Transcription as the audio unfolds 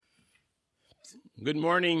Good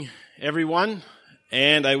morning, everyone,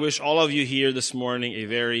 and I wish all of you here this morning a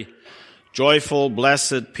very joyful,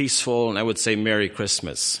 blessed, peaceful, and I would say Merry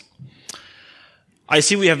Christmas. I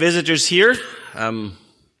see we have visitors here.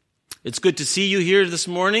 It's good to see you here this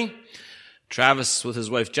morning. Travis with his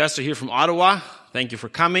wife Jess are here from Ottawa. Thank you for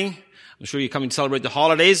coming. I'm sure you're coming to celebrate the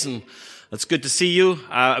holidays, and it's good to see you.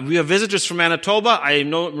 We have visitors from Manitoba.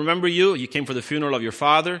 Remember you. You came for the funeral of your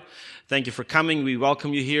father. Thank you for coming. We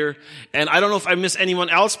welcome you here. And I don't know if I miss anyone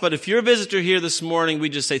else, but if you're a visitor here this morning, we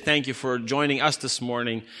just say thank you for joining us this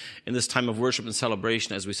morning in this time of worship and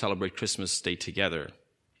celebration as we celebrate Christmas Day together.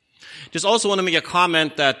 Just also want to make a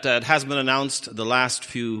comment that has been announced the last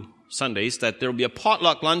few Sundays, that there will be a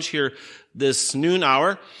potluck lunch here this noon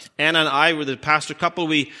hour. Anna and I were the pastor couple.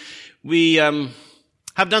 We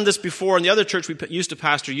have done this before in the other church we used to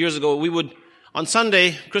pastor years ago. We would, on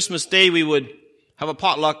Sunday, Christmas Day, we would have a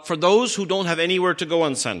potluck for those who don't have anywhere to go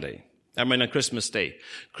on Sunday. On Christmas Day.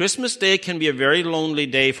 Christmas Day can be a very lonely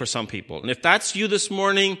day for some people. And if that's you this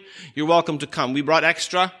morning, you're welcome to come. We brought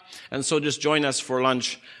extra, and so just join us for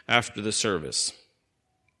lunch after the service.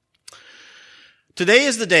 Today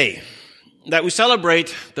is the day that we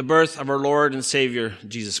celebrate the birth of our Lord and Savior,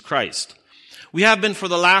 Jesus Christ. We have been for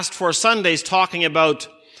the last 4 Sundays talking about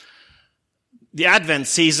the Advent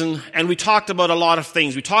season, and we talked about a lot of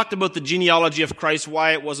things. We talked about the genealogy of Christ,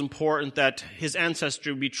 why it was important that his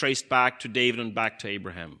ancestry be traced back to David and back to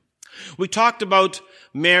Abraham. We talked about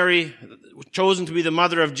Mary, chosen to be the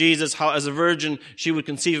mother of Jesus, how as a virgin she would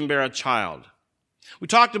conceive and bear a child. We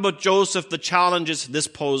talked about Joseph, the challenges this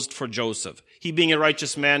posed for Joseph. He, being a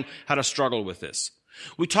righteous man, had a struggle with this.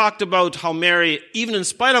 We talked about how Mary, even in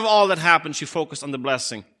spite of all that happened, she focused on the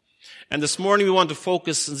blessing. And this morning we want to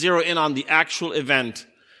focus and zero in on the actual event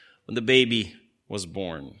when the baby was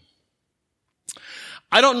born.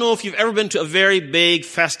 I don't know if you've ever been to a very big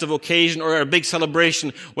festive occasion or a big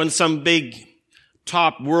celebration when some big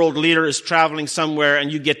top world leader is traveling somewhere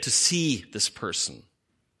and you get to see this person.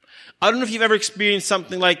 I don't know if you've ever experienced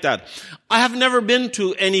something like that. I have never been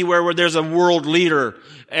to anywhere where there's a world leader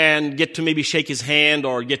and get to maybe shake his hand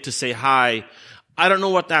or get to say hi. I don't know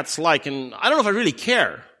what that's like, and I don't know if I really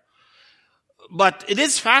care. But it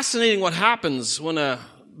is fascinating what happens when a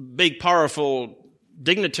big, powerful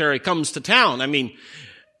dignitary comes to town. I mean,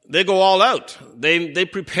 they go all out. They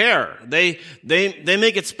prepare. They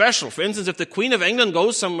make it special. For instance, if the Queen of England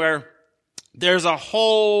goes somewhere, there's a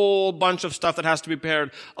whole bunch of stuff that has to be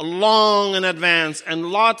prepared long in advance, and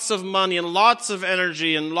lots of money and lots of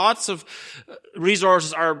energy and lots of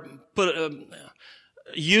resources are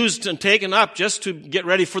used and taken up just to get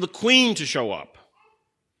ready for the Queen to show up.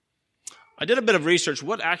 I did a bit of research.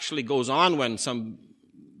 What actually goes on when some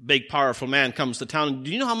big, powerful man comes to town?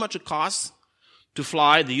 Do you know how much it costs to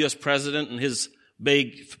fly the U.S. president and his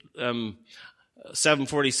big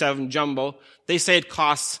 747 jumbo? They say it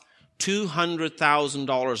costs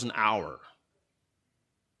 $200,000 an hour.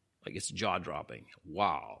 Like, it's jaw-dropping.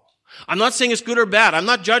 Wow. I'm not saying it's good or bad. I'm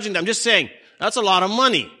not judging them. I'm just saying that's a lot of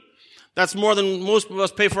money. That's more than most of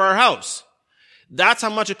us pay for our house. That's how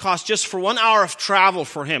much it costs just for 1 hour of travel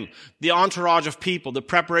for him. The entourage of people, the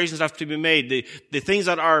preparations that have to be made, the things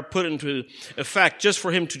that are put into effect just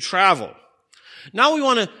for him to travel. Now I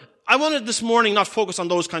want to this morning not focus on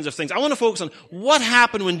those kinds of things. I want to focus on what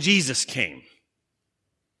happened when Jesus came. It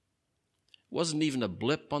wasn't even a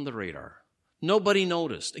blip on the radar. Nobody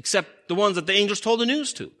noticed, except the ones that the angels told the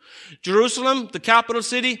news to. Jerusalem, the capital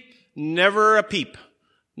city, never a peep.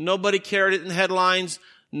 Nobody carried it in headlines.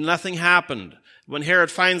 Nothing happened. When Herod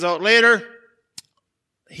finds out later,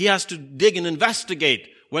 he has to dig and investigate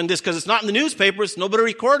because it's not in the newspapers, nobody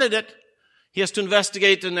recorded it. He has to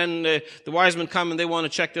investigate, and then the wise men come and they want to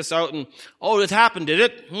check this out, and, oh, it happened, did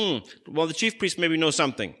it? Well, the chief priest maybe knows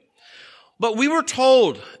something. But we were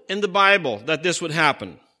told in the Bible that this would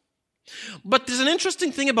happen. But there's an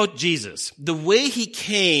interesting thing about Jesus. The way he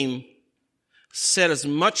came said as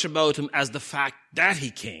much about him as the fact that he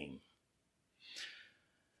came.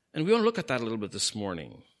 And we want to look at that a little bit this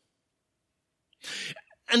morning.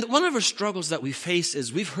 And one of our struggles that we face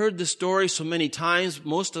is we've heard this story so many times,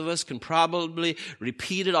 most of us can probably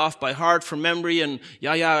repeat it off by heart from memory, and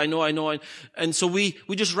I know. And so we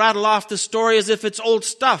just rattle off the story as if it's old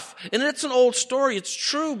stuff. And it's an old story, it's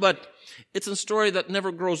true, but it's a story that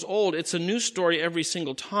never grows old. It's a new story every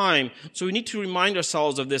single time. So we need to remind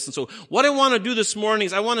ourselves of this. And so what I want to do this morning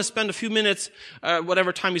is I want to spend a few minutes,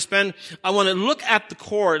 whatever time we spend, I want to look at the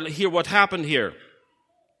core and hear what happened here.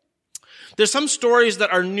 There's some stories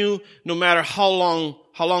that are new no matter how long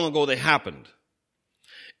ago they happened.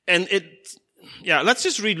 And let's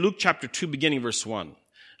just read Luke chapter 2, beginning verse 1.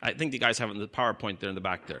 I think the guys have it in the PowerPoint there in the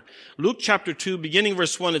back there. Luke chapter 2, beginning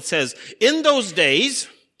verse 1, it says, "In those days,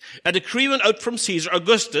 a decree went out from Caesar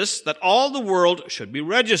Augustus that all the world should be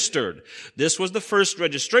registered. This was the first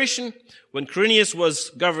registration when Quirinius was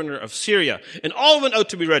governor of Syria. And all went out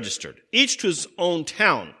to be registered, each to his own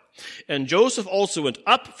town. And Joseph also went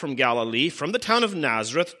up from Galilee, from the town of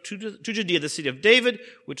Nazareth, to Judea, the city of David,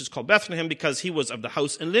 which is called Bethlehem, because he was of the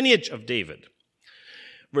house and lineage of David."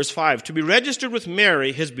 Verse 5, "To be registered with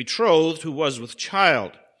Mary, his betrothed, who was with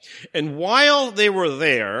child. And while they were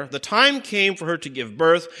there, the time came for her to give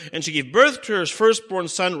birth, and she gave birth to her firstborn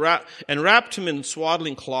son, and wrapped him in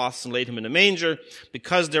swaddling cloths and laid him in a manger,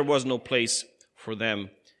 because there was no place for them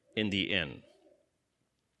in the inn."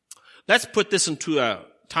 Let's put this into a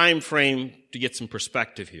time frame to get some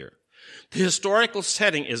perspective here. The historical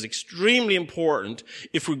setting is extremely important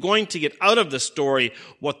if we're going to get out of the story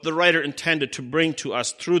what the writer intended to bring to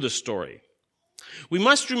us through the story. We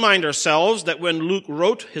must remind ourselves that when Luke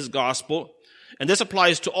wrote his gospel, and this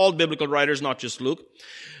applies to all biblical writers, not just Luke,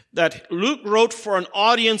 that Luke wrote for an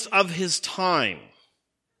audience of his time.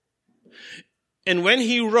 And when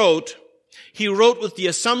he wrote with the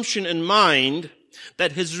assumption in mind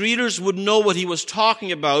that his readers would know what he was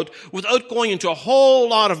talking about without going into a whole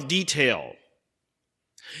lot of detail.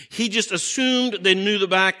 He just assumed they knew the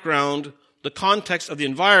background, the context of the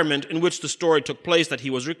environment in which the story took place that he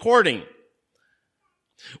was recording.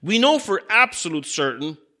 We know for absolute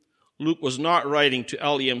certain Luke was not writing to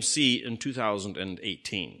LEMC in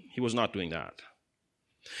 2018. He was not doing that.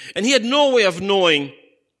 And he had no way of knowing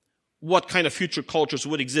what kind of future cultures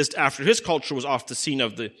would exist after his culture was off the scene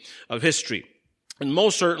of history. And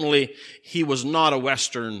most certainly, he was not a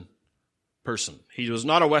Western person. He was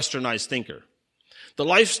not a Westernized thinker. The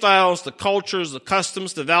lifestyles, the cultures, the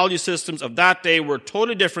customs, the value systems of that day were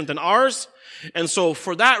totally different than ours. And so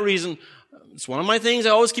for that reason, it's one of my things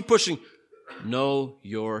I always keep pushing. Know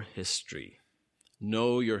your history.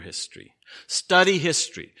 Know your history. Study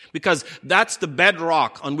history. Because that's the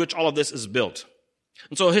bedrock on which all of this is built.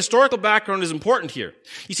 And so historical background is important here.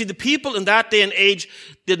 You see, the people in that day and age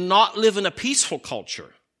did not live in a peaceful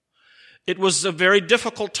culture. It was a very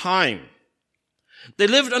difficult time. They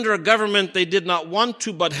lived under a government they did not want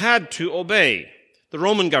to but had to obey, the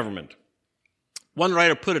Roman government. One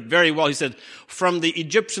writer put it very well. He said, from the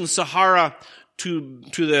Egyptian Sahara to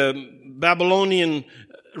the Babylonian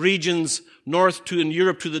regions, north to in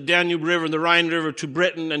Europe to the Danube River and the Rhine River to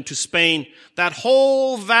Britain and to Spain, that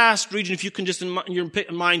whole vast region, if you can just in your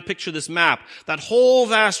mind picture this map, that whole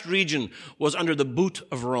vast region was under the boot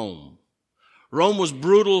of Rome. Rome was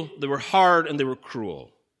brutal, they were hard, and they were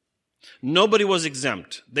cruel. Nobody was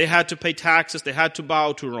exempt. They had to pay taxes, they had to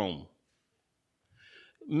bow to Rome.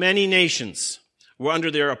 Many nations were under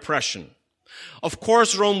their oppression. Of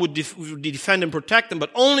course, Rome would defend and protect them,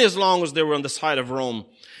 but only as long as they were on the side of Rome.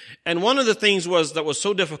 And one of the things that was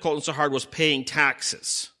so difficult and so hard was paying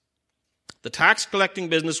taxes. The tax collecting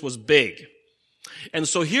business was big. And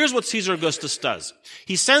so here's what Caesar Augustus does.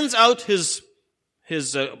 He sends out his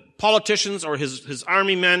politicians or his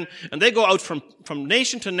army men, and they go out from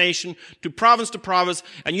nation to nation, to province,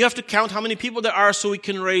 and you have to count how many people there are so we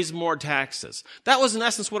can raise more taxes. That was in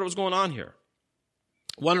essence what was going on here.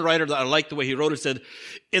 One writer that I liked the way he wrote it said,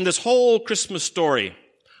 in this whole Christmas story,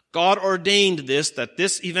 God ordained that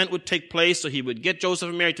this event would take place so he would get Joseph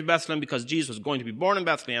and Mary to Bethlehem because Jesus was going to be born in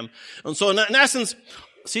Bethlehem. And so in essence,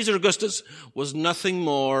 Caesar Augustus was nothing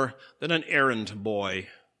more than an errand boy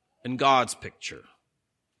in God's picture.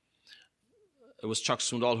 It was Chuck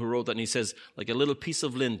Swindoll who wrote that, and he says, like a little piece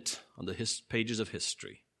of lint on the pages of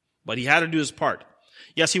history. But he had to do his part.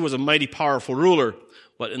 Yes, he was a mighty powerful ruler,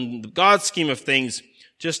 but in God's scheme of things,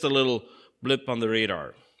 just a little blip on the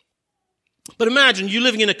radar. But imagine you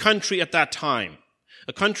living in a country at that time,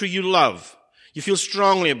 a country you love, you feel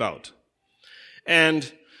strongly about,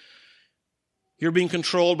 and you're being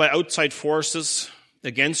controlled by outside forces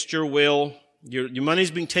against your will. Your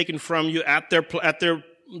money's being taken from you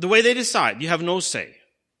the way they decide. You have no say.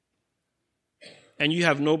 And you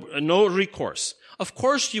have no recourse. Of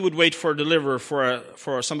course you would wait for a deliverer,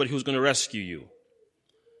 for somebody who's going to rescue you.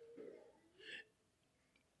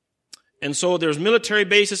 And so there's military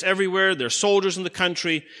bases everywhere. There's soldiers in the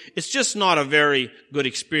country. It's just not a very good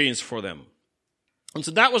experience for them. And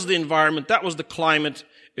so that was the environment, that was the climate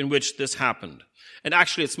in which this happened. And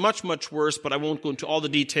actually it's much, much worse, but I won't go into all the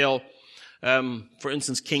detail. For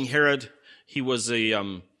instance, King Herod, he was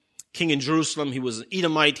a king in Jerusalem. He was an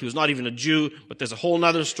Edomite. He was not even a Jew. But there's a whole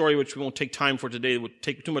other story which we won't take time for today. It would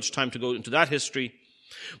take too much time to go into that history.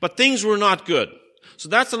 But things were not good. So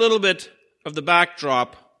that's a little bit of the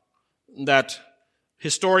backdrop that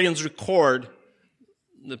historians record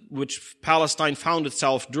which Palestine found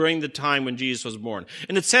itself during the time when Jesus was born.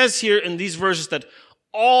 And it says here in these verses that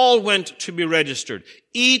all went to be registered,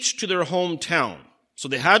 each to their hometown. So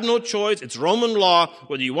they had no choice. It's Roman law.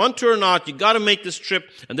 Whether you want to or not, you got to make this trip,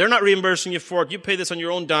 and they're not reimbursing you for it. You pay this on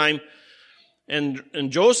your own dime. And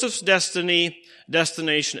Joseph's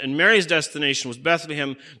destination and Mary's destination was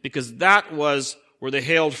Bethlehem, because that was where they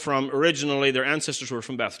hailed from originally. Their ancestors were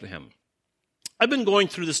from Bethlehem. I've been going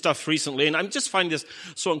through this stuff recently, and I'm just finding this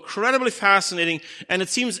so incredibly fascinating, and it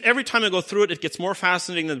seems every time I go through it, it gets more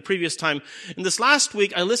fascinating than the previous time. And this last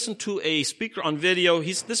week, I listened to a speaker on video.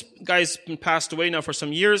 This guy's been passed away now for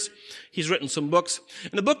some years. He's written some books.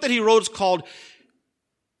 And the book that he wrote is called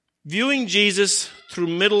Viewing Jesus Through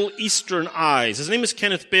Middle Eastern Eyes. His name is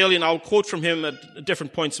Kenneth Bailey, and I'll quote from him at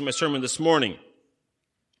different points in my sermon this morning.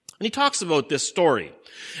 And he talks about this story.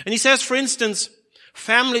 And he says, for instance,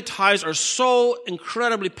 family ties are so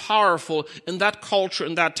incredibly powerful in that culture,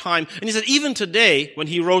 in that time. And he said, even today, when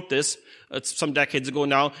he wrote this, it's some decades ago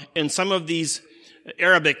now, in some of these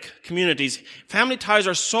Arabic communities, family ties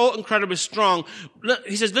are so incredibly strong.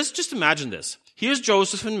 He says, let's just imagine this. Here's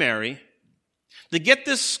Joseph and Mary. They get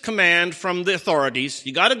this command from the authorities.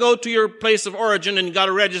 You got to go to your place of origin and you got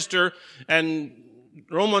to register. And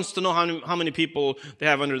Rome wants to know how many people they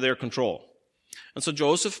have under their control. And so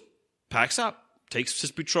Joseph packs up, takes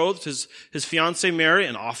his betrothed, his fiancée Mary,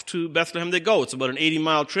 and off to Bethlehem they go. It's about an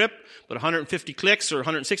 80-mile trip, about 150 clicks or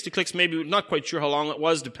 160 clicks, maybe, not quite sure how long it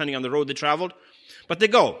was, depending on the road they traveled. But they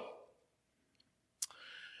go.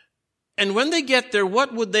 And when they get there,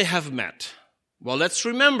 what would they have met? Well, let's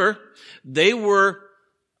remember, they were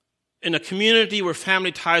in a community where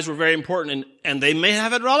family ties were very important, and they may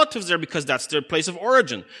have had relatives there because that's their place of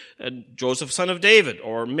origin. Joseph, son of David,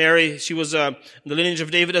 or Mary, she was in the lineage of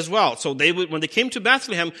David as well. So when they came to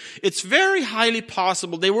Bethlehem, it's very highly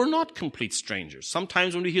possible they were not complete strangers.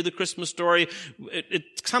 Sometimes when we hear the Christmas story, it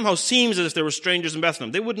somehow seems as if they were strangers in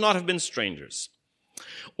Bethlehem. They would not have been strangers.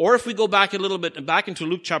 Or if we go back a little bit, back into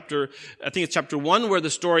Luke chapter 1, where the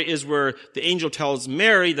story is where the angel tells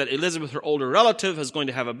Mary that Elizabeth, her older relative, is going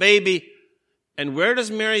to have a baby. And where does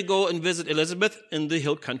Mary go and visit Elizabeth? In the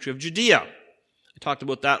hill country of Judea. I talked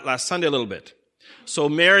about that last Sunday a little bit. So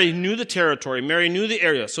Mary knew the territory. Mary knew the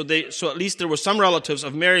area. So at least there were some relatives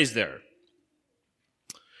of Mary's there.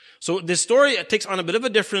 So this story takes on a bit of a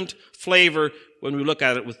different flavor when we look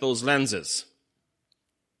at it with those lenses.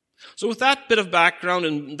 So with that bit of background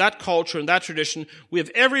and that culture and that tradition, we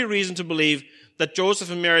have every reason to believe that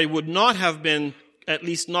Joseph and Mary would not have been, at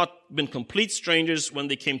least not been complete strangers when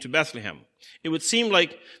they came to Bethlehem. It would seem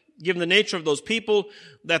like, given the nature of those people,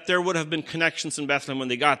 that there would have been connections in Bethlehem when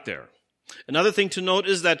they got there. Another thing to note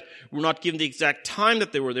is that we're not given the exact time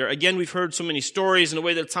that they were there. Again, we've heard so many stories in a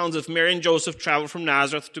way that it sounds as if Mary and Joseph traveled from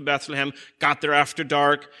Nazareth to Bethlehem, got there after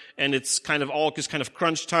dark, and it's kind of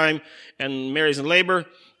crunch time, and Mary's in labor,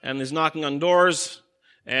 and is knocking on doors,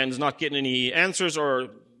 and is not getting any answers, or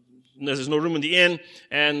there's no room in the inn,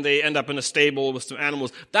 and they end up in a stable with some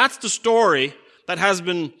animals. That's the story that has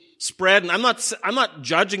been spread, and I'm not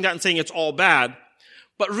judging that and saying it's all bad,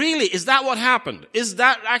 but really, is that what happened? Is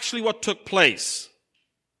that actually what took place?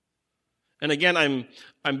 And again,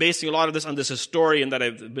 I'm basing a lot of this on this historian that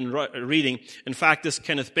I've been reading. In fact, this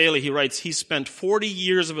Kenneth Bailey, he writes, he spent 40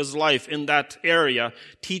 years of his life in that area,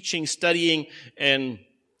 teaching, studying, and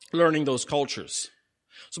learning those cultures.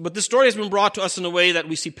 But this story has been brought to us in a way that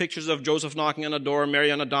we see pictures of Joseph knocking on a door,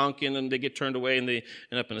 Mary on a donkey, and then they get turned away and they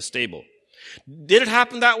end up in a stable. Did it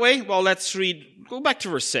happen that way? Well, let's go back to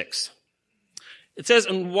verse 6. It says,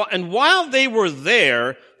 and while they were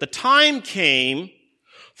there, the time came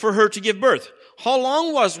for her to give birth. How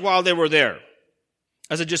long was while they were there?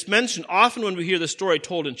 As I just mentioned, often when we hear the story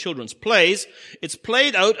told in children's plays, it's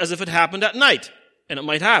played out as if it happened at night. And it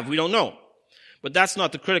might have, we don't know. But that's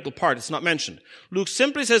not the critical part. It's not mentioned. Luke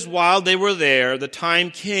simply says, while they were there, the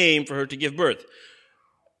time came for her to give birth.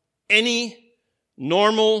 Any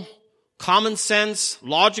normal, common sense,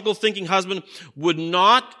 logical thinking husband would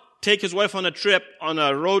not take his wife on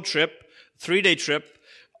a road trip, 3-day trip,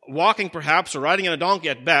 walking perhaps, or riding on a donkey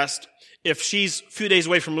at best, if she's a few days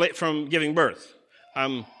away from giving birth.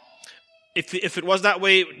 If it was that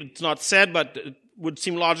way, it's not said, but it would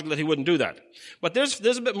seem logical that he wouldn't do that. But there's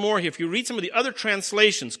a bit more here. If you read some of the other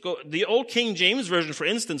translations, the old King James Version, for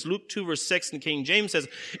instance, Luke 2 verse 6 in King James says,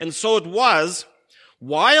 and so it was,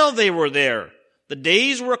 while they were there, the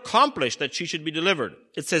days were accomplished that she should be delivered.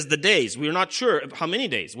 It says the days. We are not sure how many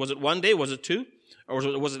days. Was it 1 day? Was it 2?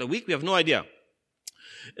 Or was it a week? We have no idea.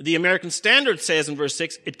 The American Standard says in verse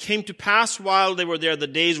 6, it came to pass while they were there, the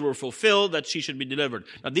days were fulfilled, that she should be delivered.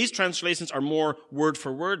 Now these translations are more word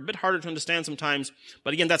for word, a bit harder to understand sometimes,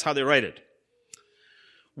 but again, that's how they write it.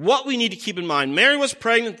 What we need to keep in mind, Mary was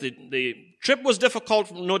pregnant, the trip was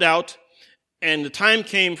difficult, no doubt, and the time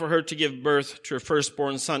came for her to give birth to her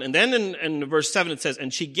firstborn son. And then in verse 7 it says,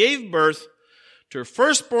 and she gave birth to her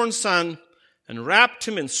firstborn son, and wrapped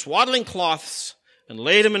him in swaddling cloths, and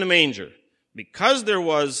laid him in a manger, because there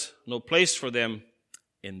was no place for them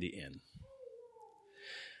in the inn.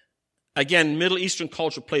 Again, Middle Eastern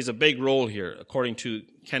culture plays a big role here, according to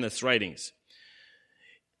Kenneth's writings.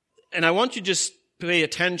 And I want you to just pay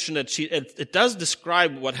attention that it does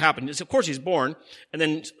describe what happened. Of course, he's born, and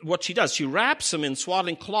then what she does, she wraps him in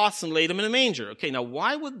swaddling cloths and laid him in a manger. Okay, now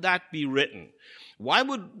why would that be written? Why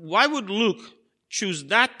would Luke choose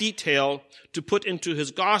that detail to put into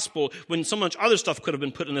his gospel when so much other stuff could have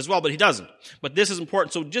been put in as well, but he doesn't. But this is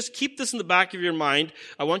important. So just keep this in the back of your mind.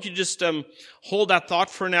 I want you to just hold that thought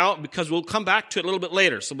for now, because we'll come back to it a little bit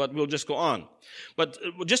later, but we'll just go on. But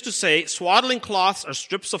just to say, swaddling cloths are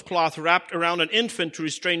strips of cloth wrapped around an infant to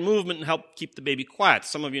restrain movement and help keep the baby quiet.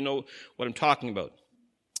 Some of you know what I'm talking about.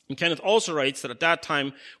 And Kenneth also writes that at that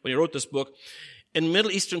time, when he wrote this book, in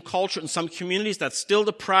Middle Eastern culture, in some communities, that's still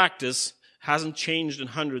the practice, hasn't changed in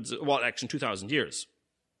 2,000 years.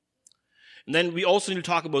 And then we also need to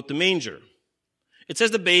talk about the manger. It says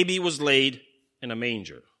the baby was laid in a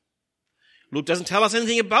manger. Luke doesn't tell us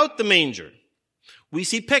anything about the manger. We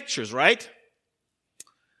see pictures, right?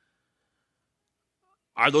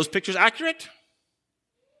 Are those pictures accurate?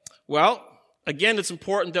 Well, again, it's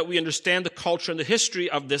important that we understand the culture and the history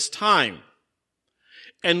of this time.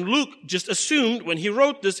 And Luke just assumed when he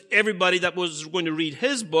wrote this, everybody that was going to read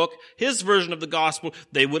his book, his version of the gospel,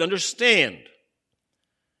 they would understand.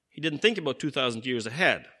 He didn't think about 2,000 years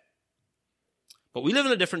ahead. But we live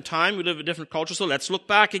in a different time, we live in a different culture, so let's look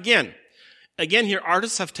back again. Again, here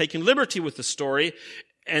artists have taken liberty with the story,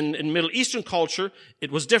 and in Middle Eastern culture,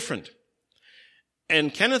 it was different.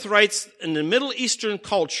 And Kenneth writes, in the Middle Eastern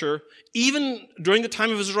culture, even during the time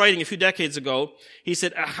of his writing a few decades ago, he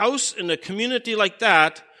said a house in a community like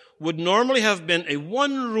that would normally have been a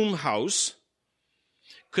one-room house.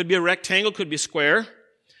 Could be a rectangle, could be a square.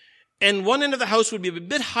 And one end of the house would be a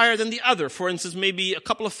bit higher than the other. For instance, maybe a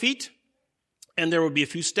couple of feet. And there would be a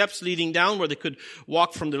few steps leading down where they could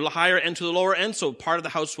walk from the higher end to the lower end. So part of the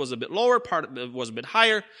house was a bit lower, part of it was a bit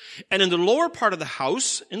higher. And in the lower part of the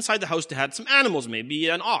house, inside the house, they had some animals, maybe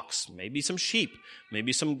an ox, maybe some sheep,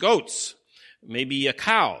 maybe some goats, maybe a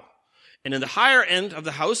cow. And in the higher end of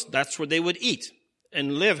the house, that's where they would eat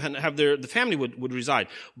and live and have the family would reside.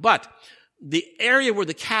 But the area where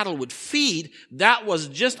the cattle would feed, that was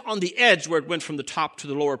just on the edge where it went from the top to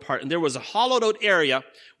the lower part. And there was a hollowed out area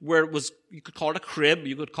where it was, you could call it a crib,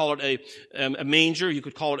 you could call it a manger, you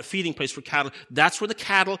could call it a feeding place for cattle. That's where the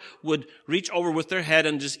cattle would reach over with their head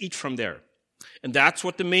and just eat from there. And that's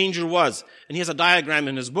what the manger was. And he has a diagram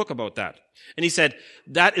in his book about that. And he said,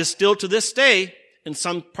 that is still to this day, in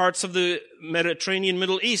some parts of the Mediterranean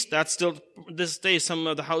Middle East, that's still, this day, some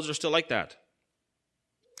of the houses are still like that.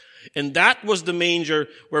 And that was the manger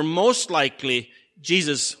where most likely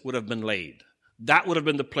Jesus would have been laid. That would have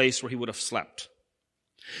been the place where he would have slept.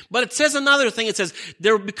 But it says another thing. It says,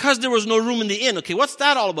 because there was no room in the inn. Okay, what's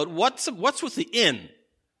that all about? What's with the inn?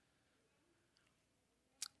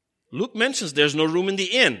 Luke mentions there's no room in the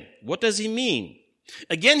inn. What does he mean?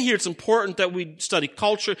 Again, here it's important that we study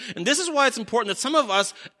culture. And this is why it's important that some of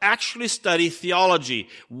us actually study theology,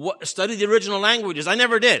 study the original languages. I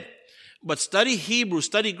never did. But study Hebrew,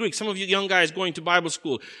 study Greek. Some of you young guys going to Bible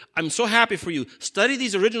school, I'm so happy for you. Study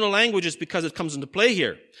these original languages because it comes into play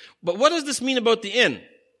here. But what does this mean about the inn?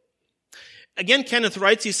 Again, Kenneth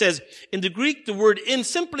writes, he says, in the Greek, the word inn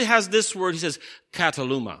simply has this word, he says,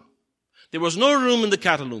 kataluma. There was no room in the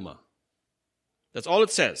kataluma. That's all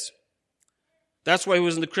it says. That's why he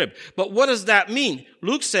was in the crib. But what does that mean?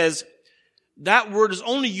 Luke says that word is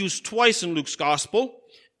only used twice in Luke's gospel.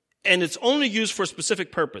 And it's only used for a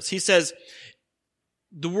specific purpose. He says,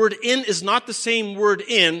 the word inn is not the same word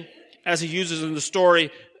inn as he uses in the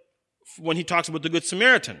story when he talks about the Good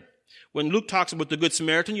Samaritan. When Luke talks about the Good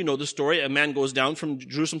Samaritan, you know the story. A man goes down from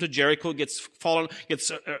Jerusalem to Jericho, gets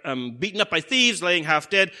beaten up by thieves, laying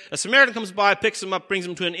half dead. A Samaritan comes by, picks him up, brings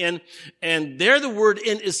him to an inn. And there the word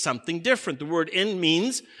inn is something different. The word inn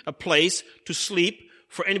means a place to sleep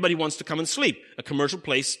for anybody who wants to come and sleep. A commercial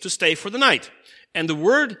place to stay for the night. And the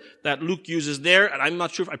word that Luke uses there, and I'm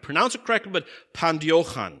not sure if I pronounce it correctly, but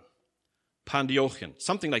pandiochen,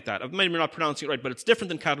 something like that. I may be not pronouncing it right, but it's different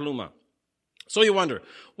than kataluma. So you wonder,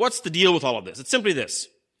 what's the deal with all of this? It's simply this.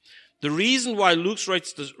 The reason why Luke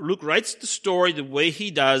writes the story the way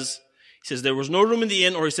he does, he says there was no room in the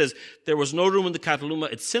inn, or he says there was no room in the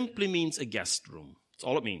kataluma. It simply means a guest room. That's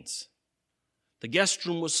all it means. The guest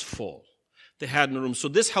room was full. They had no room. So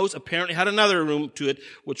this house apparently had another room to it,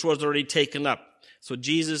 which was already taken up. So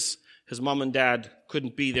Jesus, his mom and dad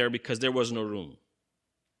couldn't be there because there was no room.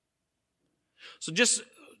 So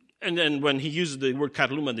and then when he uses the word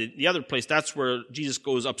kataluma, the other place, that's where Jesus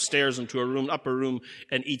goes upstairs into a room, upper room,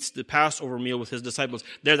 and eats the Passover meal with his disciples.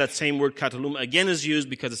 There, that same word kataluma again is used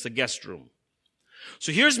because it's a guest room.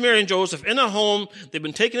 So here's Mary and Joseph in a home. They've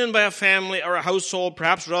been taken in by a family or a household,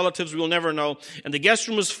 perhaps relatives, we'll never know. And the guest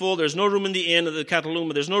room is full. There's no room in the inn of the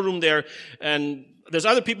kataluma. There's no room there. And there's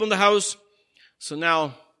other people in the house. So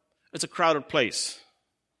now it's a crowded place.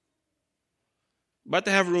 But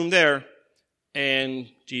they have room there. And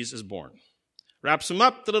Jesus is born. Wraps him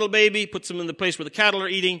up, the little baby, puts him in the place where the cattle are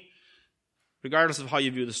eating, regardless of how you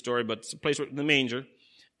view the story, but it's a place in the manger,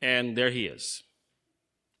 and there he is.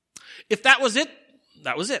 If that was it,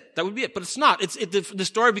 that was it. That would be it. But it's not. The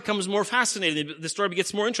story becomes more fascinating. The story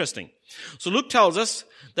gets more interesting. So Luke tells us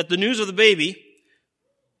that the news of the baby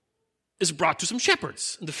is brought to some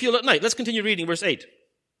shepherds in the field at night. Let's continue reading verse 8.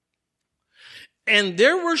 And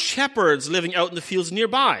there were shepherds living out in the fields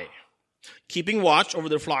nearby, keeping watch over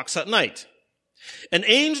their flocks at night. An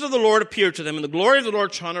angel of the Lord appeared to them, and the glory of the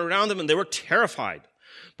Lord shone around them, and they were terrified.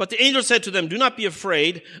 But the angel said to them, "Do not be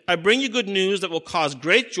afraid. I bring you good news that will cause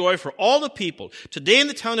great joy for all the people. Today in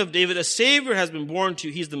the town of David, a Savior has been born to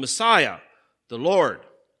you. He's the Messiah, the Lord.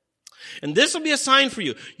 And this will be a sign for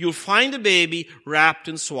you. You'll find a baby wrapped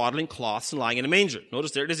in swaddling cloths and lying in a manger."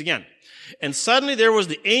 Notice there it is again. And suddenly there was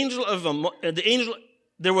with the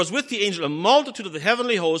angel a multitude of the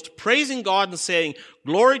heavenly host, praising God and saying,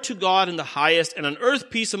 "Glory to God in the highest, and on earth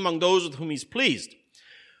peace among those with whom he's pleased."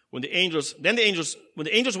 When the angels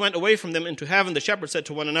went away from them into heaven, the shepherds said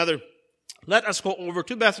to one another, "Let us go over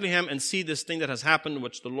to Bethlehem and see this thing that has happened,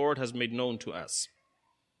 which the Lord has made known to us."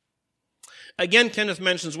 Again, Kenneth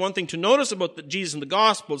mentions one thing to notice about Jesus in the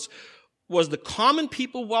Gospels was the common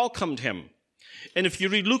people welcomed him. And if you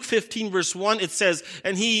read Luke 15 verse 1, it says,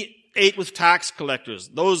 "And he ate with tax collectors."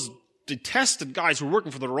 Those detested guys who were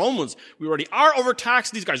working for the Romans. We already are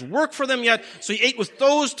overtaxed. These guys work for them yet. So he ate with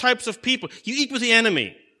those types of people. You eat with the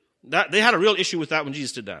enemy. They had a real issue with that when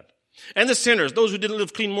Jesus did that. And the sinners, those who didn't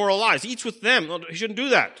live clean moral lives. He eats with them. No, he shouldn't do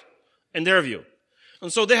that in their view.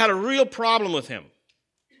 And so they had a real problem with him.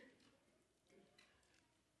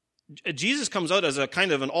 Jesus comes out as a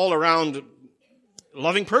kind of an all-around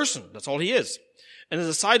loving person. That's all he is. And as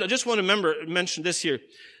a side, I just want to mention this here.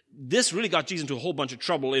 This really got Jesus into a whole bunch of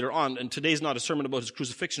trouble later on, and today's not a sermon about his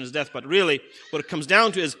crucifixion, his death, but really what it comes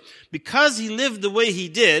down to is because he lived the way he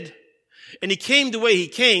did, and he came the way he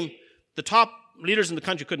came, the top leaders in the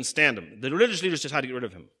country couldn't stand him. The religious leaders just had to get rid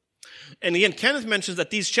of him. And again, Kenneth mentions that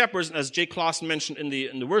these shepherds, as Jay Clausen mentioned in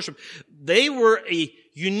the worship, they were a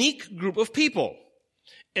unique group of people.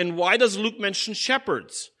 And why does Luke mention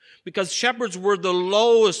shepherds? Because shepherds were the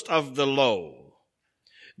lowest of the low.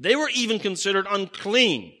 They were even considered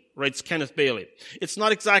unclean, writes Kenneth Bailey. It's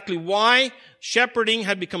not exactly why shepherding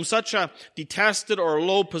had become such a detested or a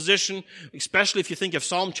low position, especially if you think of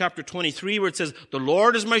Psalm chapter 23, where it says, "The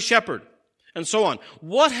Lord is my shepherd," and so on.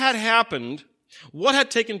 What had happened, what had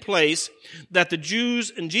taken place that the Jews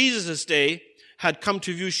in Jesus' day had come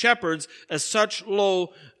to view shepherds as such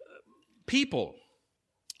low people?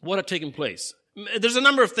 What had taken place? There's a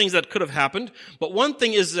number of things that could have happened, but one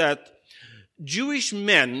thing is that Jewish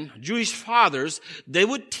men, Jewish fathers, they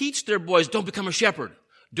would teach their boys, don't become a shepherd.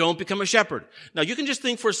 Don't become a shepherd. Now you can just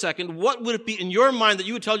think for a second, what would it be in your mind that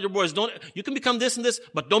you would tell your boys, you can become this and this,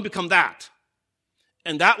 but don't become that.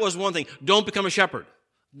 And that was one thing. Don't become a shepherd.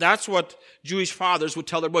 That's what Jewish fathers would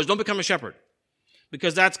tell their boys. Don't become a shepherd.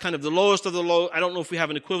 Because that's kind of the lowest of the low. I don't know if we have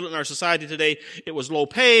an equivalent in our society today. It was low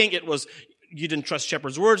paying. You didn't trust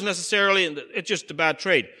shepherds' words necessarily, and it's just a bad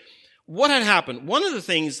trade. What had happened? One of the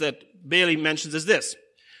things that Bailey mentions is this.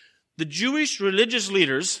 The Jewish religious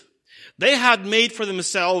leaders, they had made for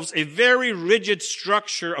themselves a very rigid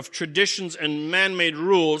structure of traditions and man-made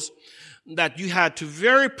rules that you had to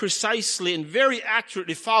very precisely and very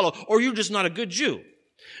accurately follow, or you're just not a good Jew.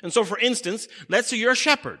 And so, for instance, let's say you're a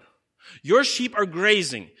shepherd. Your sheep are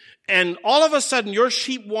grazing, and all of a sudden your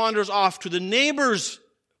sheep wanders off to the neighbor's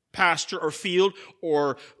pasture or field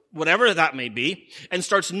or whatever that may be, and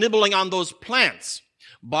starts nibbling on those plants.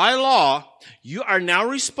 By law, you are now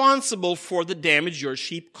responsible for the damage your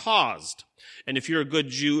sheep caused. And if you're a good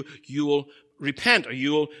Jew, you will repent, or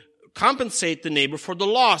you will compensate the neighbor for the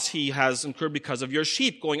loss he has incurred because of your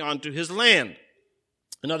sheep going onto his land.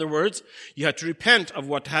 In other words, you had to repent of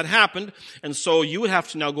what had happened, and so you would have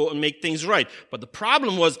to now go and make things right. But the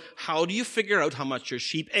problem was, how do you figure out how much your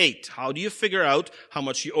sheep ate? How do you figure out how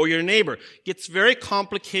much you owe your neighbor? It gets very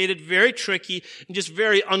complicated, very tricky, and just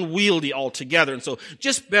very unwieldy altogether. And so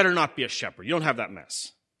just better not be a shepherd. You don't have that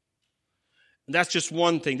mess. And that's just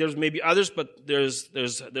one thing. There's maybe others, but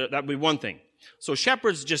that would be one thing. So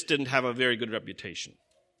shepherds just didn't have a very good reputation.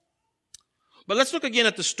 But let's look again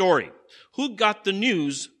at the story. Who got the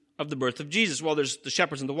news of the birth of Jesus? Well, there's the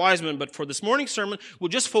shepherds and the wise men, but for this morning's sermon, we'll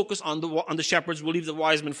just focus on the shepherds. We'll leave the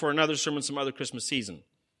wise men for another sermon, some other Christmas season.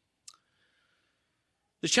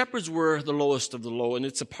 The shepherds were the lowest of the low, and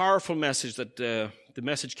it's a powerful message that the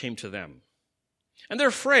message came to them. And they're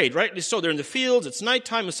afraid, rightly so. They're in the fields, it's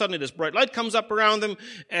nighttime, and suddenly this bright light comes up around them,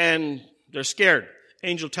 and they're scared.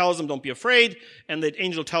 Angel tells them, don't be afraid, and the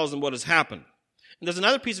angel tells them what has happened. And there's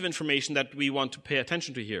another piece of information that we want to pay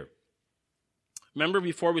attention to here. Remember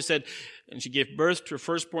before we said, and she gave birth to her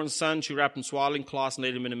firstborn son, she wrapped in swaddling cloths and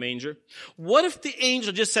laid him in a manger. What if the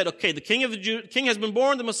angel just said, okay, the king has been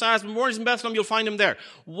born, the Messiah has been born, he's in Bethlehem, you'll find him there.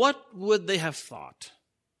 What would they have thought?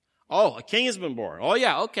 Oh, a king has been born. Oh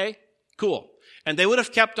yeah, okay, cool. And they would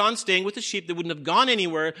have kept on staying with the sheep. They wouldn't have gone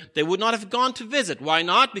anywhere. They would not have gone to visit. Why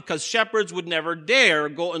not? Because shepherds would never dare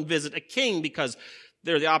go and visit a king because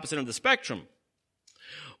they're the opposite of the spectrum.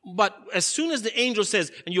 But as soon as the angel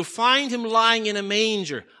says, and you'll find him lying in a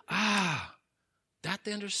manger, that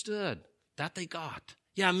they understood, that they got.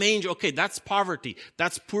 Yeah, manger, okay, that's poverty,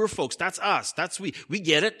 that's poor folks, that's us, that's we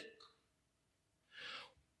get it.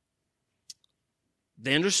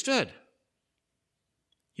 They understood.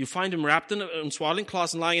 You find him wrapped in swaddling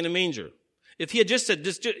cloths and lying in a manger. If he had just said,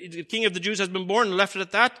 the king of the Jews has been born and left it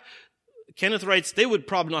at that, Kenneth writes, they would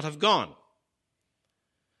probably not have gone.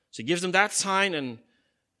 So he gives them that sign, and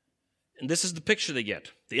this is the picture they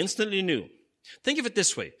get. They instantly knew. Think of it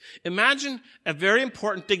this way. Imagine a very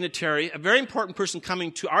important dignitary, a very important person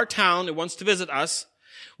coming to our town and wants to visit us.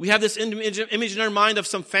 We have this image in our mind of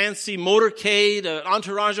some fancy motorcade, an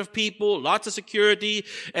entourage of people, lots of security,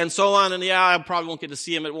 and so on. And yeah, I probably won't get to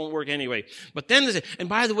see him. It won't work anyway. But then they say, and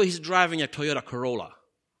by the way, he's driving a Toyota Corolla.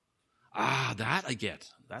 That I get.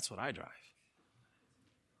 That's what I drive.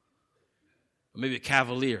 Or maybe a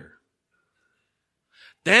Cavalier.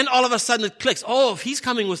 Then all of a sudden it clicks. Oh, if he's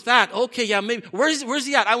coming with that, okay, yeah, maybe. Where's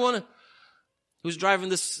he at? Who's driving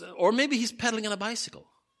this? Or maybe he's pedaling on a bicycle.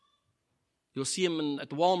 You'll see him at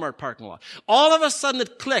the Walmart parking lot. All of a sudden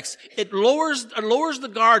it clicks. It lowers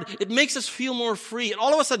the guard. It makes us feel more free. And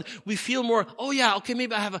all of a sudden we feel more, oh yeah, okay,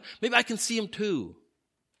 maybe I can see him too.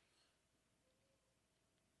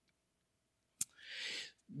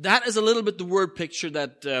 That is a little bit the word picture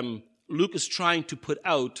that Luke is trying to put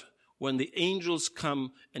out when the angels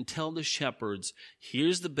come and tell the shepherds,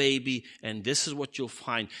 here's the baby, and this is what you'll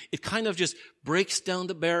find. It kind of just breaks down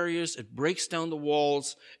the barriers, it breaks down the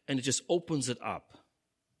walls, and it just opens it up.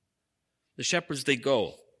 The shepherds, they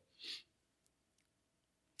go.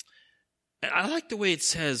 And I like the way it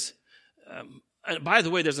says, and by the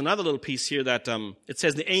way, there's another little piece here that it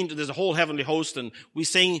says the angel, there's a whole heavenly host, and we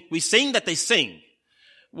sing that they sing.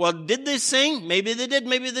 Well, did they sing? Maybe they did,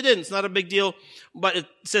 maybe they didn't. It's not a big deal. But it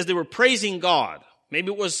says they were praising God. Maybe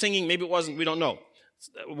it was singing, maybe it wasn't. We don't know.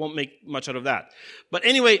 We won't make much out of that. But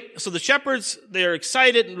anyway, so the shepherds, they're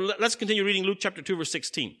excited. Let's continue reading Luke chapter 2, verse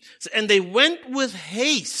 16. And they went with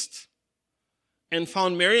haste and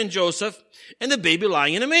found Mary and Joseph and the baby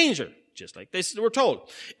lying in a manger, just like they were told.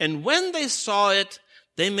 And when they saw it,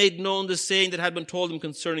 they made known the saying that had been told them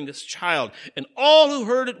concerning this child. And all who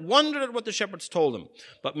heard it wondered at what the shepherds told them.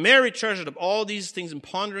 But Mary treasured up all these things and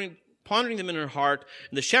pondering them in her heart.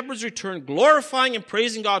 And the shepherds returned, glorifying and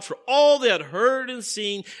praising God for all they had heard and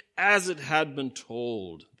seen as it had been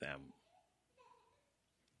told them.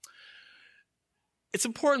 It's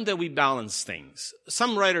important that we balance things.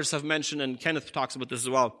 Some writers have mentioned, and Kenneth talks about this as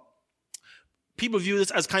well, people view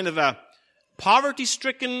this as kind of a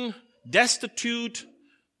poverty-stricken, destitute,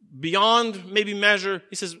 beyond maybe measure.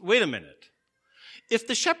 He says, wait a minute. If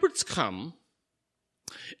the shepherds come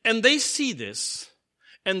and they see this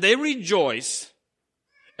and they rejoice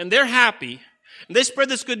and they're happy and they spread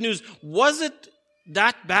this good news, was it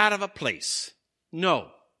that bad of a place? No.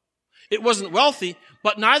 It wasn't wealthy,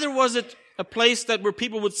 but neither was it a place where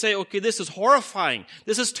people would say, okay, this is horrifying.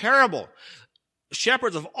 This is terrible.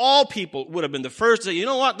 Shepherds of all people would have been the first to say, you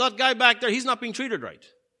know what, that guy back there, he's not being treated right.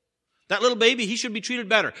 That little baby, he should be treated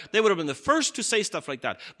better. They would have been the first to say stuff like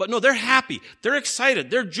that. But no, they're happy. They're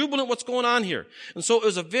excited. They're jubilant what's going on here. And so it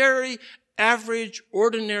was a very average,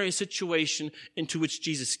 ordinary situation into which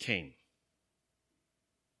Jesus came.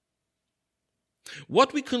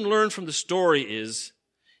 What we can learn from the story is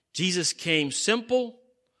Jesus came simple,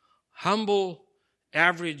 humble,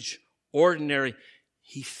 average, ordinary.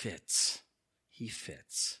 He fits. He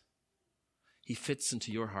fits. He fits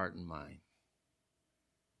into your heart and mind.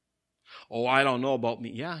 Oh, I don't know about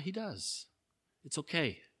me. Yeah, he does. It's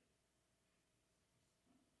okay.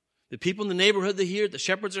 The people in the neighborhood, they hear, the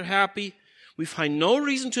shepherds are happy. We find no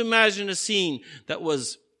reason to imagine a scene that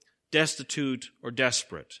was destitute or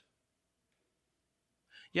desperate.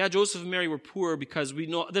 Yeah, Joseph and Mary were poor because we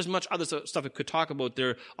know there's much other stuff we could talk about.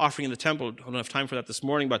 Their offering in the temple. I don't have time for that this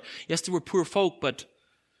morning, but yes, they were poor folk, but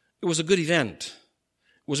it was a good event.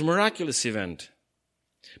 It was a miraculous event,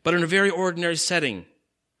 but in a very ordinary setting.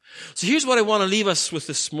 So here's what I want to leave us with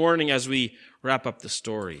this morning as we wrap up the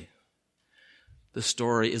story. The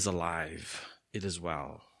story is alive. It is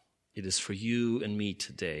well. It is for you and me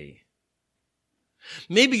today.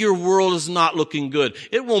 Maybe your world is not looking good.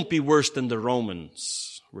 It won't be worse than the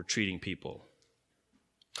Romans were treating people,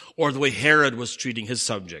 or the way Herod was treating his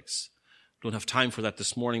subjects. Don't have time for that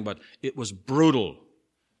this morning, but it was brutal.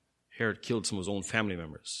 Herod killed some of his own family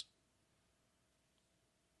members.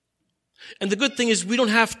 And the good thing is we don't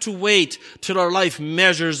have to wait till our life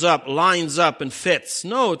measures up, lines up, and fits.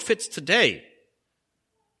 No, it fits today.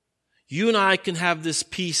 You and I can have this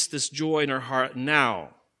peace, this joy in our heart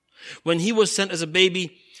now. When he was sent as a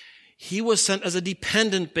baby, he was sent as a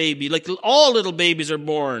dependent baby. Like all little babies are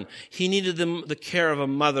born. He needed the care of a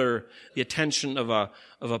mother, the attention of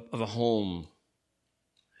a home.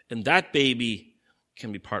 And that baby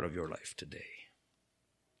can be part of your life today.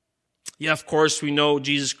 Yeah, of course, we know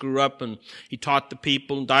Jesus grew up and he taught the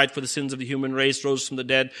people and died for the sins of the human race, rose from the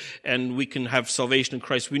dead, and we can have salvation in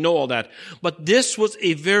Christ. We know all that. But this was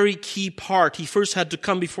a very key part. He first had to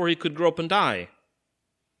come before he could grow up and die.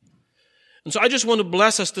 And so I just want to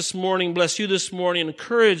bless us this morning, bless you this morning, and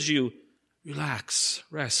encourage you. Relax,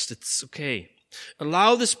 rest, it's okay.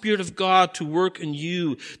 Allow the Spirit of God to work in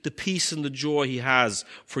you the peace and the joy he has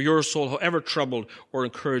for your soul, however troubled or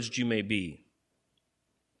encouraged you may be.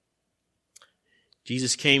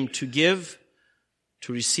 Jesus came to give,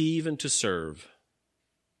 to receive, and to serve.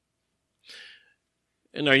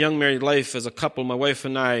 In our young married life as a couple, my wife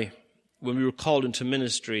and I, when we were called into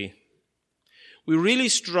ministry, we really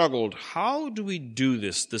struggled. How do we do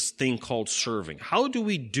this thing called serving? How do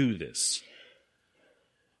we do this?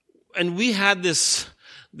 And we had this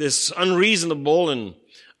unreasonable and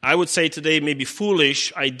I would say today maybe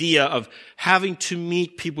foolish idea of having to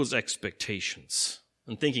meet people's expectations.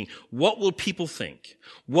 And thinking, what will people think?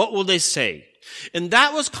 What will they say? And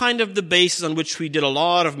that was kind of the basis on which we did a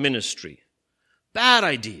lot of ministry. Bad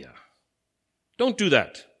idea. Don't do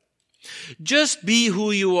that. Just be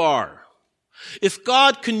who you are. If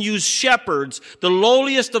God can use shepherds, the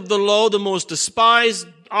lowliest of the low, the most despised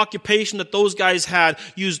occupation that those guys had,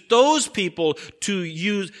 use those people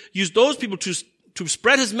to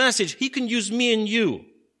spread his message, he can use me and you.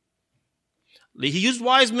 He used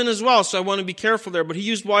wise men as well, so I want to be careful there, but he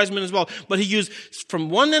used wise men as well. But he used, from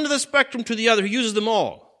one end of the spectrum to the other, he uses them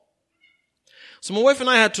all. So my wife and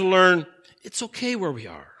I had to learn, it's okay where we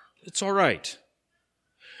are. It's all right.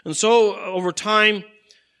 And so, over time,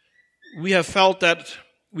 we have felt that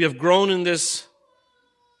we have grown in this.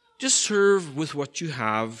 Just serve with what you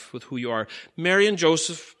have, with who you are. Mary and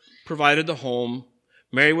Joseph provided the home.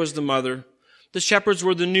 Mary was the mother. The shepherds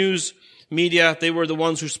were the news media. They were the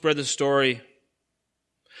ones who spread the story.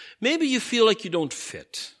 Maybe you feel like you don't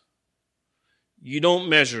fit. You don't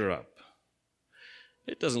measure up.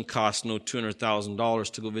 It doesn't cost no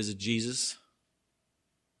 $200,000 to go visit Jesus,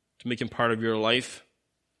 to make him part of your life.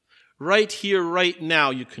 Right here, right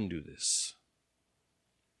now, you can do this.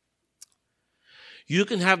 You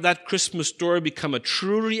can have that Christmas story become a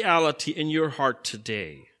true reality in your heart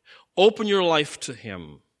today. Open your life to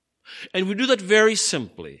him. And we do that very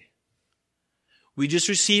simply. We just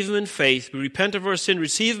receive him in faith. We repent of our sin,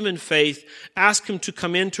 receive him in faith, ask him to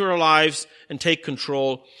come into our lives and take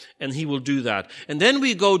control, and he will do that. And then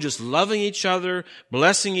we go just loving each other,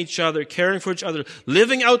 blessing each other, caring for each other,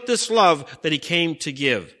 living out this love that he came to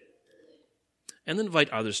give. And invite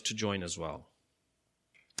others to join as well.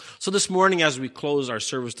 So this morning, as we close our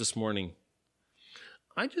service this morning,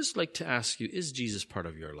 I'd just like to ask you, is Jesus part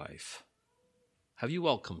of your life? Have you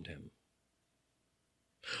welcomed him?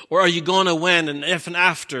 Or are you going to when and if and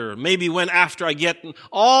after? Maybe when after I get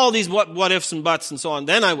all these what ifs and buts and so on,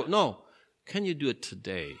 then I will. No. Can you do it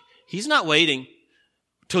today? He's not waiting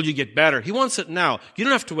till you get better. He wants it now. You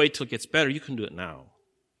don't have to wait till it gets better. You can do it now.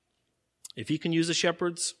 If he can use the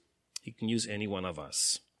shepherds, he can use any one of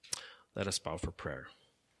us. Let us bow for prayer.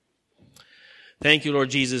 Thank you, Lord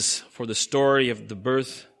Jesus, for the story of the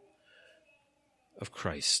birth of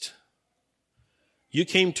Christ. You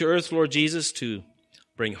came to earth, Lord Jesus, to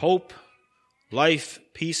bring hope, life,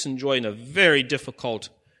 peace, and joy in a very difficult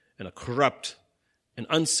and a corrupt and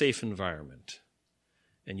unsafe environment.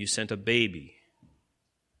 And you sent a baby.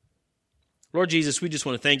 Lord Jesus, we just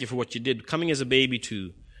want to thank you for what you did, coming as a baby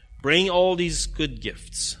to bring all these good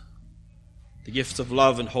gifts, the gifts of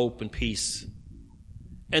love and hope and peace.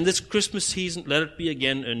 And this Christmas season, let it be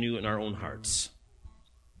again anew in our own hearts.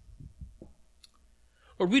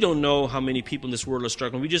 Lord, we don't know how many people in this world are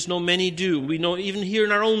struggling. We just know many do. We know even here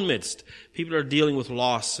in our own midst, people are dealing with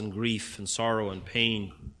loss and grief and sorrow and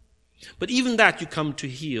pain. But even that you come to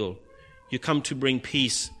heal. You come to bring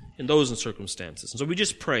peace in those circumstances. And so we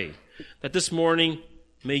just pray that this morning,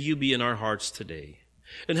 may you be in our hearts today.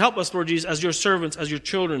 And help us, Lord Jesus, as your servants, as your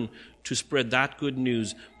children, to spread that good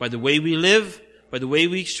news by the way we live, by the way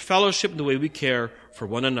we fellowship, and the way we care for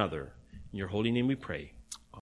one another. In your holy name we pray.